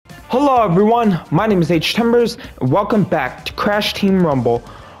Hello everyone, my name is HTimbers, and welcome back to Crash Team Rumble.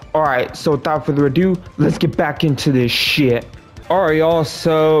 Alright, so without further ado, let's get back into this shit. Alright y'all,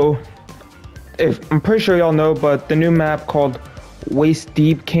 so I'm pretty sure y'all know, but the new map called Waist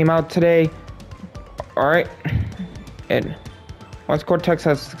Deep came out today. Alright, and once Cortex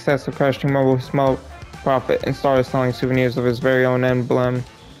has success with Crash Team Rumble, small profit and started selling souvenirs of his very own emblem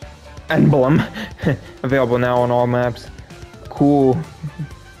available now on all maps. Cool.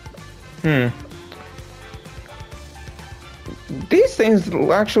 These things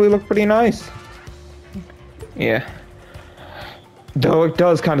actually look pretty nice. Yeah. Though it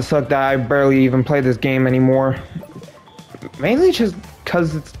does kind of suck that I barely even play this game anymore. Mainly just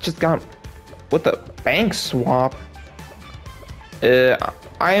because it's just got with the bank swap. I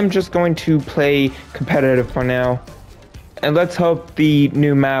am just going to play competitive for now. And let's hope the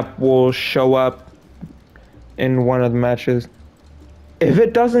new map will show up in one of the matches. If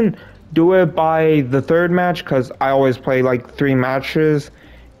it doesn't do it by the third match, because I always play like 3 matches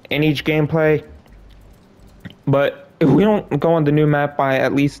in each gameplay. But if we don't go on the new map by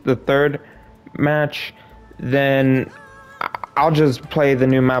at least the third match, then I'll just play the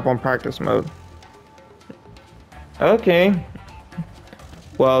new map on practice mode. Okay.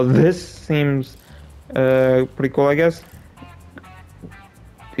 Well, this seems pretty cool, I guess.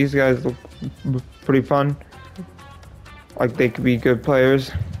 These guys look pretty fun. Like they could be good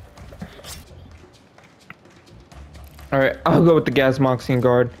players. Alright, I'll go with the gas Moxie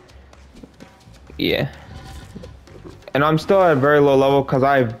guard. Yeah. And I'm still at a very low level because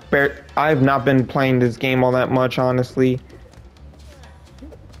I've not been playing this game all that much, honestly.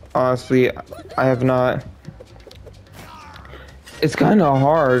 Honestly, I have not. It's kind of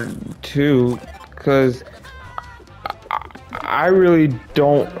hard too, because I really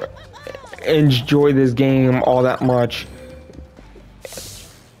don't enjoy this game all that much.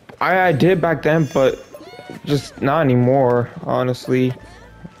 I did back then, but just not anymore, honestly.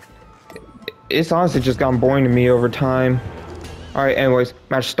 It's honestly just gotten boring to me over time. Alright, anyways,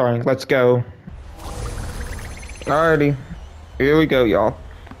 match starting. Let's go. Alrighty. Here we go, y'all.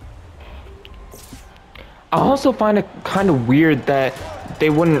 I also find it kind of weird that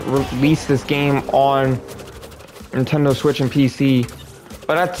they wouldn't release this game on Nintendo Switch and PC.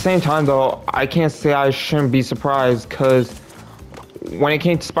 But at the same time, though, I can't say I shouldn't be surprised, because when it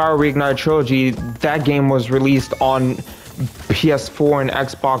came to Spyro Reignited Trilogy, that game was released on PS4 and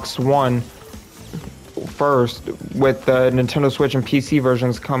Xbox One first, with the Nintendo Switch and PC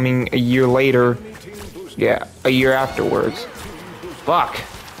versions coming a year later. Yeah, a year afterwards. Fuck.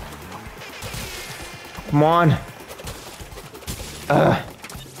 Come on.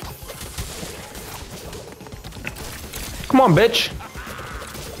 Come on, bitch.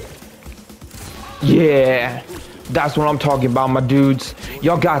 Yeah. That's what I'm talking about, my dudes.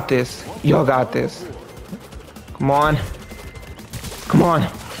 Y'all got this. Y'all got this. Come on. Come on.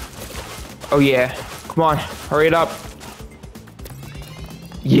 Oh, yeah. Come on. Hurry it up.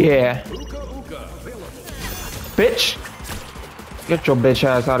 Yeah. Bitch. Get your bitch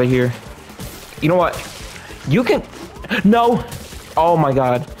ass out of here. You know what? You can... No. Oh, my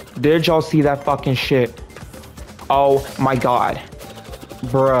God. Did y'all see that fucking shit? Oh, my God.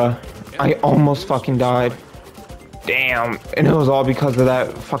 Bruh. I almost fucking died. Damn, and it was all because of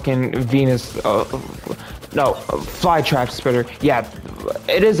that fucking Venus, flytrap spitter. Yeah,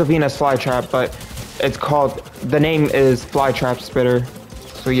 it is a Venus flytrap, but it's called, the name is flytrap spitter.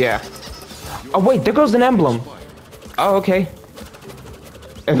 So yeah. Oh wait, there goes an emblem. Oh, okay.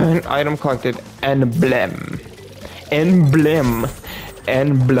 Event item collected. Emblem. Emblem.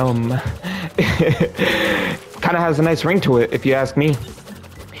 Emblem. Kind of has a nice ring to it, if you ask me.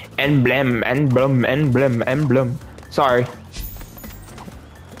 Emblem, emblem, emblem, emblem. Sorry.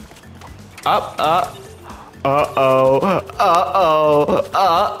 Up, up. Uh-oh. Uh-oh.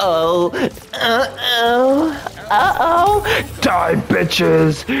 Uh-oh. Uh-oh. Uh-oh. Die,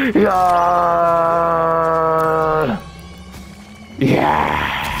 bitches. Yeah.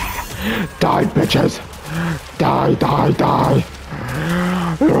 Yeah. Die, bitches. Die, die, die.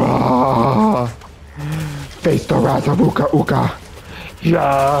 Yeah. Face the wrath of Uka Uka.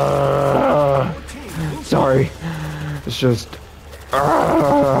 Yeah. Sorry. It's just. Come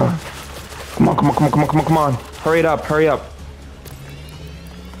on, come on, come on, come on, come on, come on. Hurry it up, hurry up.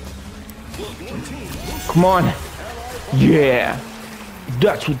 Come on. Yeah.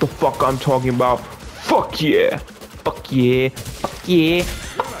 That's what the fuck I'm talking about. Fuck yeah. Fuck yeah. Fuck yeah.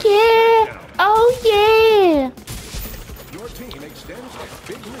 Fuck yeah. Oh yeah.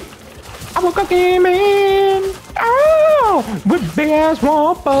 I woke up gaming. Ow! With big ass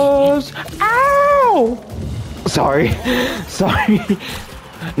whompers. Ow! Sorry. Sorry.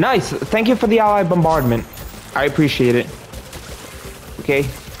 Nice. Thank you for the ally bombardment. I appreciate it. Okay.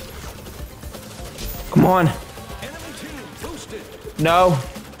 Come on. No.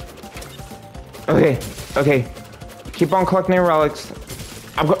 Okay. Okay. Keep on collecting your relics.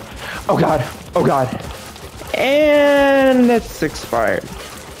 Oh god. Oh god. And it's expired.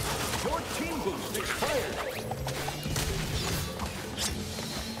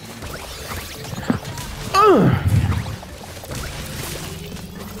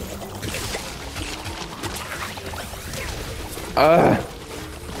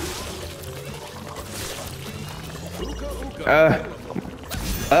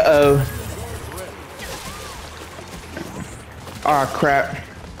 Uh-oh. Aw, crap.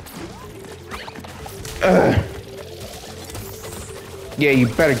 Yeah, you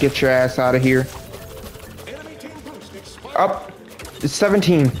better get your ass out of here. Up. It's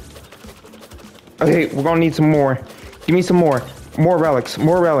 17. Okay, we're gonna need some more. Give me some more. More relics.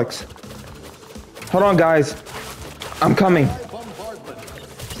 More relics. Hold on, guys. I'm coming.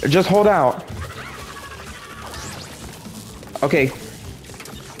 Just hold out. Okay.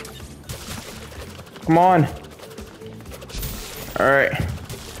 Come on. Alright.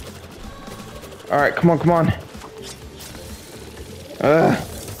 Alright, come on, come on.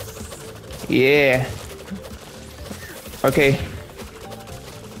 Yeah. Okay.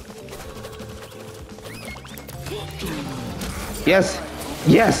 Yes.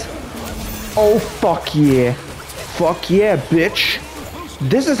 Yes. Oh, fuck yeah. Fuck yeah, bitch.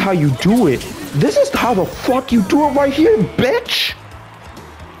 This is how you do it. This is how the fuck you do it right here, bitch.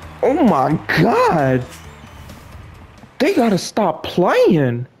 Oh my god. They gotta stop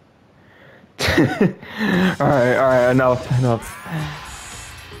playing. Alright, enough.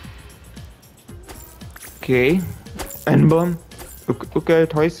 Okay. Emblem. Okay,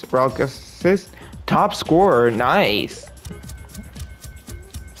 twice. Relic assist. Top scorer. Nice.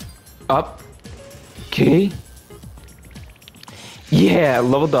 Up. Okay. Yeah,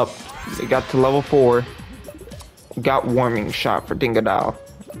 leveled up. They got to level 4. Got warming shot for Dingodile.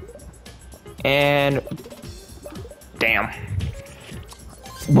 And damn.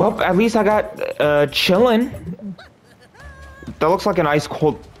 Well, at least I got chillin'. That looks like an ice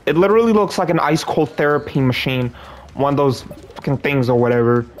cold. It literally looks like an ice cold therapy machine. One of those fucking things or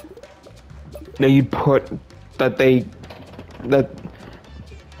whatever that you put the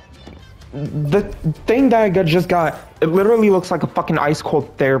thing that I just got, it literally looks like a fucking ice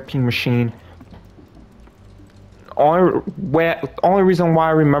cold therapy machine. Only reason why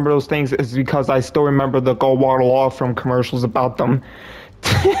I remember those things is because I still remember the Go Water Law from commercials about them.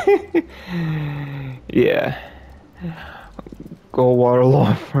 Yeah. Go Water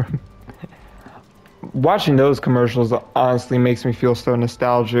Law from... Watching those commercials honestly makes me feel so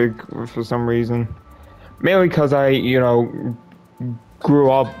nostalgic for some reason. Mainly because I, you know,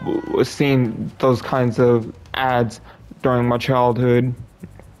 grew up seeing those kinds of ads during my childhood.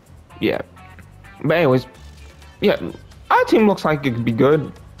 Yeah. But anyways, yeah, our team looks like it could be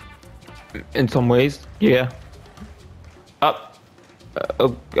good in some ways. Yeah. Up.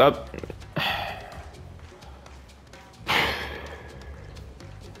 Up.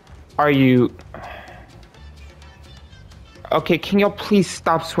 Are you... Okay, can y'all please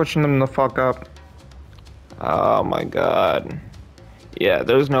stop switching them the fuck up? Oh my god. Yeah,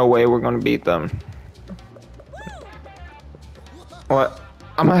 there's no way we're gonna beat them. What?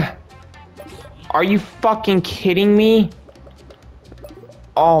 Are you fucking kidding me?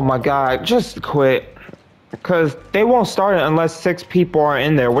 Oh my god, just quit. Because they won't start it unless 6 people are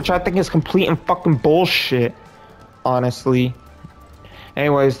in there, which I think is complete and fucking bullshit. Honestly.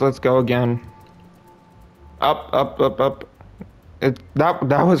 Anyways, let's go again. Up.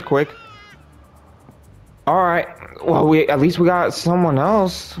 That was quick. Alright, well, at least we got someone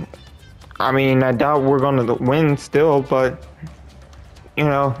else. I mean, I doubt we're gonna win still, but, you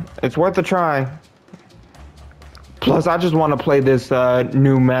know, it's worth a try. Plus, I just want to play this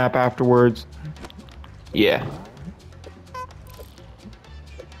new map afterwards. Yeah.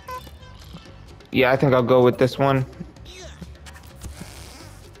 Yeah, I think I'll go with this one.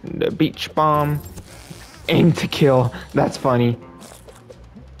 The beach bomb. Aim to kill. That's funny.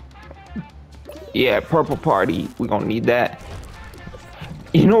 Yeah, purple party. We're gonna need that.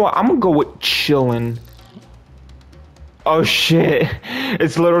 You know what? I'm gonna go with chillin'. Oh shit.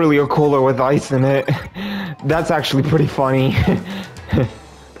 It's literally a cooler with ice in it. That's actually pretty funny.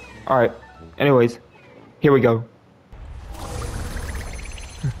 Alright. Anyways. Here we go.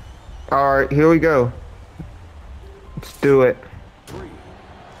 Alright, here we go. Let's do it.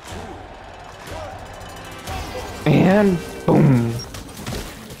 And boom.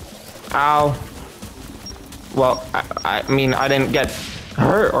 Ow. Well, I mean, I didn't get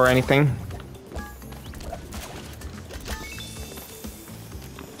hurt or anything.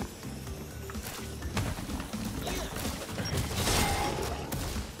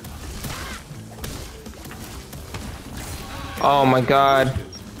 Oh my god.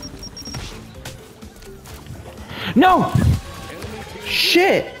 No!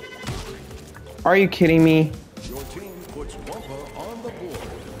 Shit! Are you kidding me? Your team puts Wampa on the board.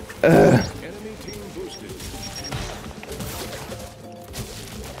 Enemy team boosted.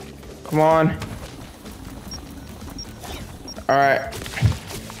 Come on. Alright.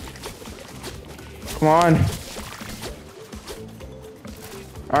 Come on.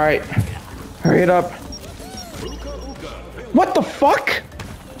 Alright. Hurry it up. What the fuck?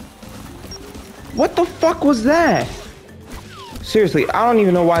 What the fuck was that? Seriously, I don't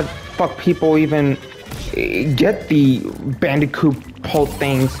even know why the fuck people even get the Bandicoot pult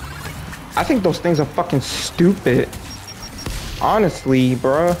things. I think those things are fucking stupid. Honestly,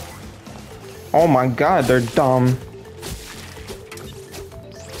 bruh. Oh my god, they're dumb.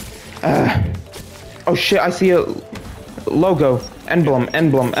 Oh shit, I see a logo.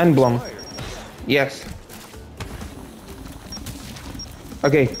 Emblem. Yes.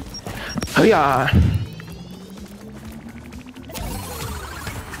 Okay. Oh yeah.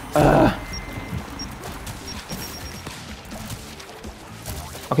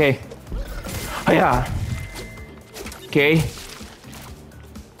 Okay. Oh yeah. Okay.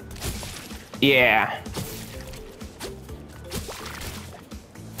 Yeah.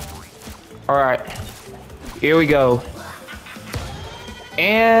 All right. Here we go.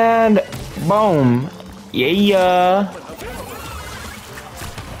 And boom. Yeah.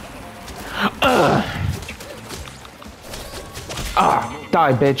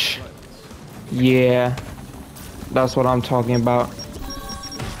 Die, bitch. Yeah. That's what I'm talking about.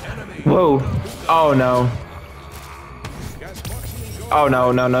 Whoa. Oh no. Oh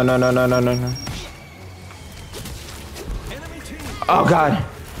no. Oh god.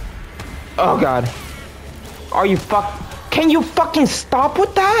 Oh god. Are you Can you fucking stop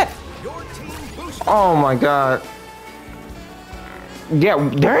with that? Oh my god. Yeah,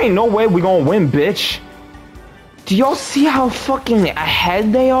 there ain't no way we gonna win, bitch. Do y'all see how fucking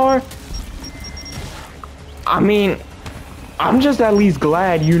ahead they are? I mean, I'm just at least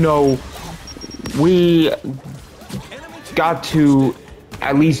glad, you know, we got to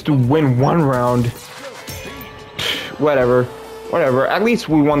at least win one round. Whatever. At least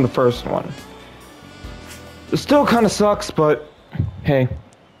we won the first one. It still kind of sucks, but hey.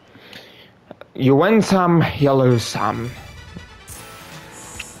 You win some, you lose some.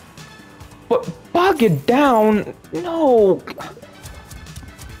 But bog it down? No.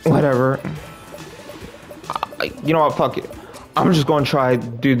 Whatever. You know what? Fuck it. I'm just gonna try to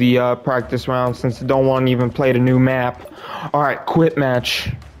do the practice round since I don't want to even play the new map. All right, quit match.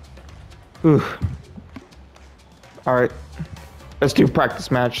 Ooh. All right, let's do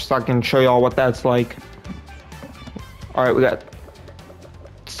practice match so I can show y'all what that's like. All right, we got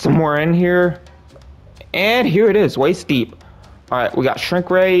somewhere in here, and here it is, waist deep. All right, we got shrink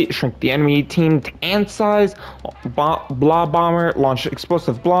ray, shrink the enemy team to ant size, blob bomber, launch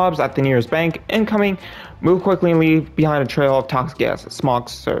explosive blobs at the nearest bank, incoming, move quickly and leave behind a trail of toxic gas, smog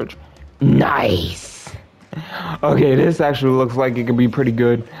surge. Nice. Okay, this actually looks like it could be pretty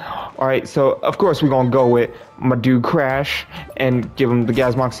good. All right, so of course we're gonna go with my dude Crash and give him the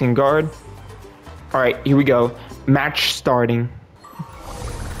Gasmoxian guard. All right, here we go. Match starting.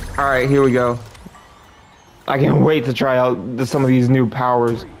 All right, here we go. I can't wait to try out some of these new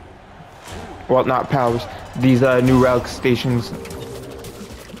powers. Well, not powers. These new relic stations.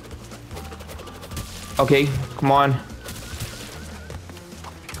 Okay, come on.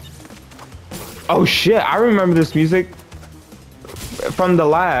 Oh shit, I remember this music from the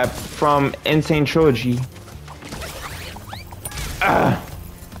lab from Insane Trilogy.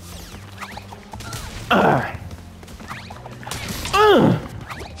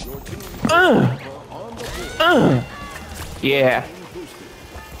 Yeah.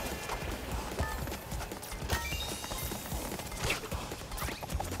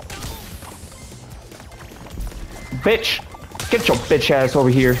 Bitch, get your bitch ass over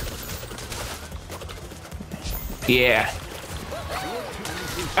here. Yeah.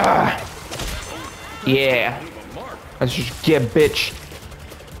 Yeah. Let's just get bitch.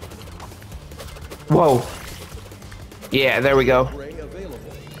 Whoa. Yeah, there we go.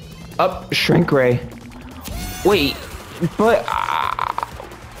 Up, shrink ray. Wait, but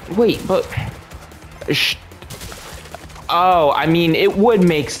oh, I mean, it would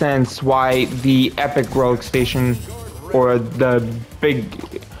make sense why the epic relic station or the big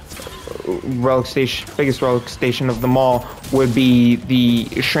relic station, biggest relic station of them all would be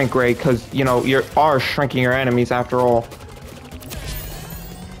the shrink ray, because you know you are shrinking your enemies after all.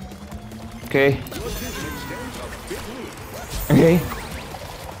 Okay. Okay.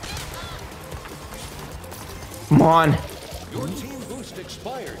 Come on. Your team boost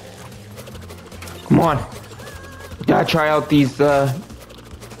expired. Come on. Gotta try out these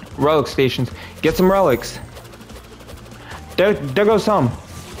relic stations. Get some relics. There goes some.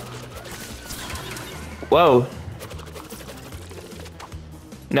 Whoa.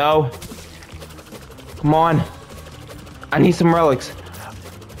 No. Come on. I need some relics.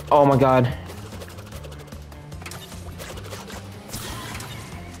 Oh my god.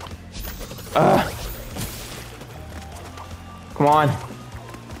 Come on.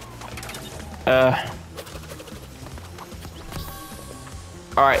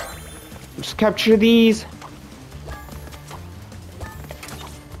 Alright. Just capture these.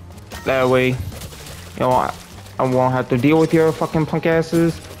 That way, you know, I won't have to deal with your fucking punk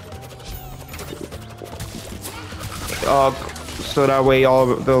asses. So that way, all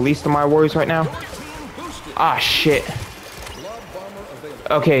the least of my worries right now. Ah, shit.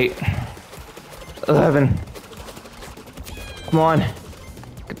 Okay. 11. Come on.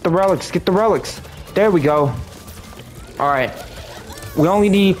 Get the relics. Get the relics. There we go. Alright. We only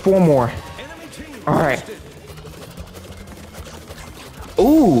need 4 more. Alright.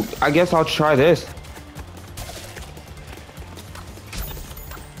 Ooh, I guess I'll try this.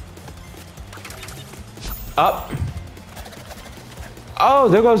 Up. Oh,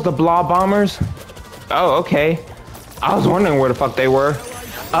 there goes the blob bombers. Oh, okay. I was wondering where the fuck they were.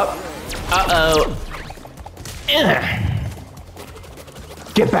 Up. Uh-oh.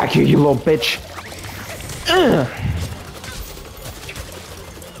 Get back here, you little bitch.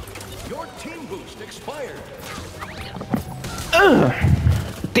 Your team boost expired.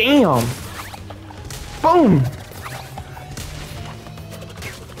 Damn. Boom.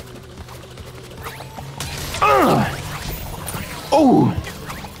 Oh.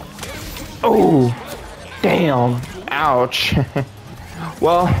 Oh. Damn. Ouch.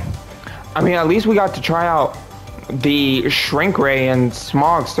 Well, I mean, at least we got to try out the shrink ray and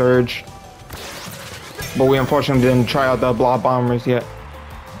smog surge, but we unfortunately didn't try out the blob bombers yet.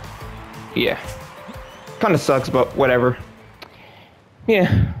 Yeah, kind of sucks, but whatever.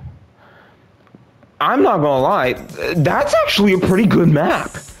 Yeah, I'm not gonna lie, that's actually a pretty good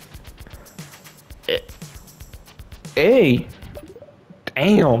map. Hey,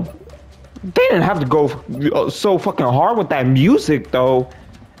 damn, they didn't have to go so fucking hard with that music though.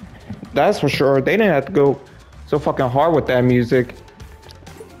 That's for sure. They didn't have to go so fucking hard with that music.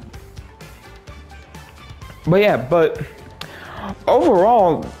 But yeah, but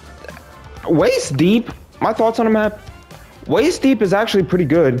overall, Waist Deep, my thoughts on the map, Waist Deep is actually pretty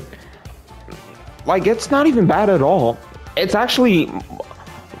good. Like, it's not even bad at all. It's actually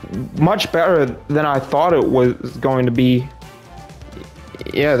much better than I thought it was going to be.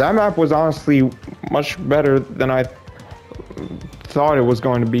 Yeah, that map was honestly much better than I thought it was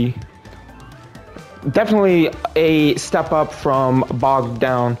going to be. Definitely a step up from Bogged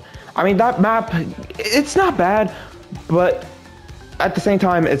Down. I mean, that map, it's not bad, but at the same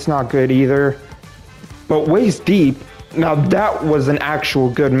time, it's not good either. But Waist Deep, now that was an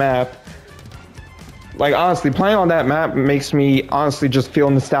actual good map. Like, honestly, playing on that map makes me honestly just feel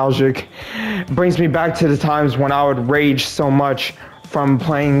nostalgic. Brings me back to the times when I would rage so much from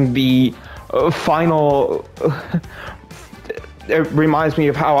playing the final... It reminds me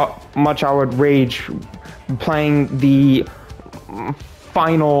of how much I would rage playing the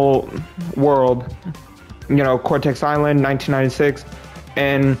final world, you know, Cortex Island 1996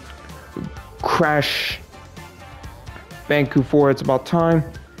 and Crash Bandicoot 4 It's About Time.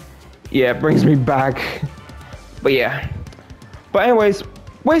 Yeah, it brings me back. But yeah, but anyways,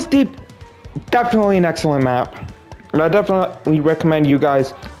 Waist Deep, definitely an excellent map, and I definitely recommend you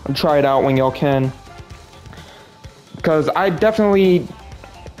guys try it out when y'all can. Because I definitely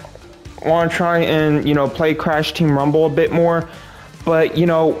want to try and, you know, play Crash Team Rumble a bit more. But, you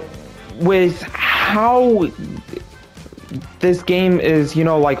know, with how this game is, you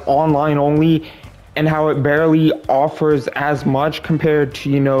know, like online only, and how it barely offers as much compared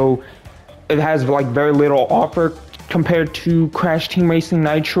to, you know, it has like very little offer compared to Crash Team Racing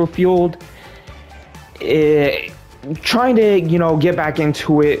Nitro Fueled. Trying to, you know, get back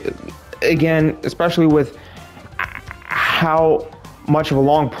into it again, especially with how much of a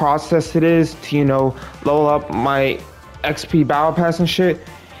long process it is to, you know, level up my XP battle pass and shit.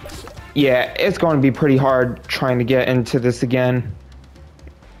 Yeah, it's going to be pretty hard trying to get into this again.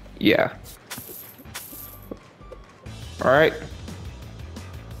 Yeah. Alright.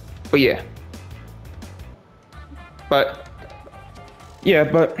 But yeah.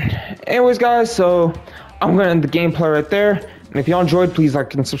 But anyways, guys, so I'm gonna end the gameplay right there. And if y'all enjoyed, please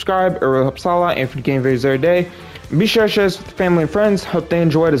like and subscribe. It really helps a lot. And for the game videos every day, be sure to share this with family and friends. Hope they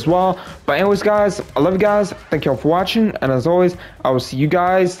enjoyed as well. But anyways, guys, I love you guys. Thank y'all for watching. And as always, I will see you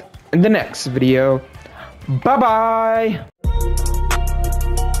guys in the next video. Bye bye.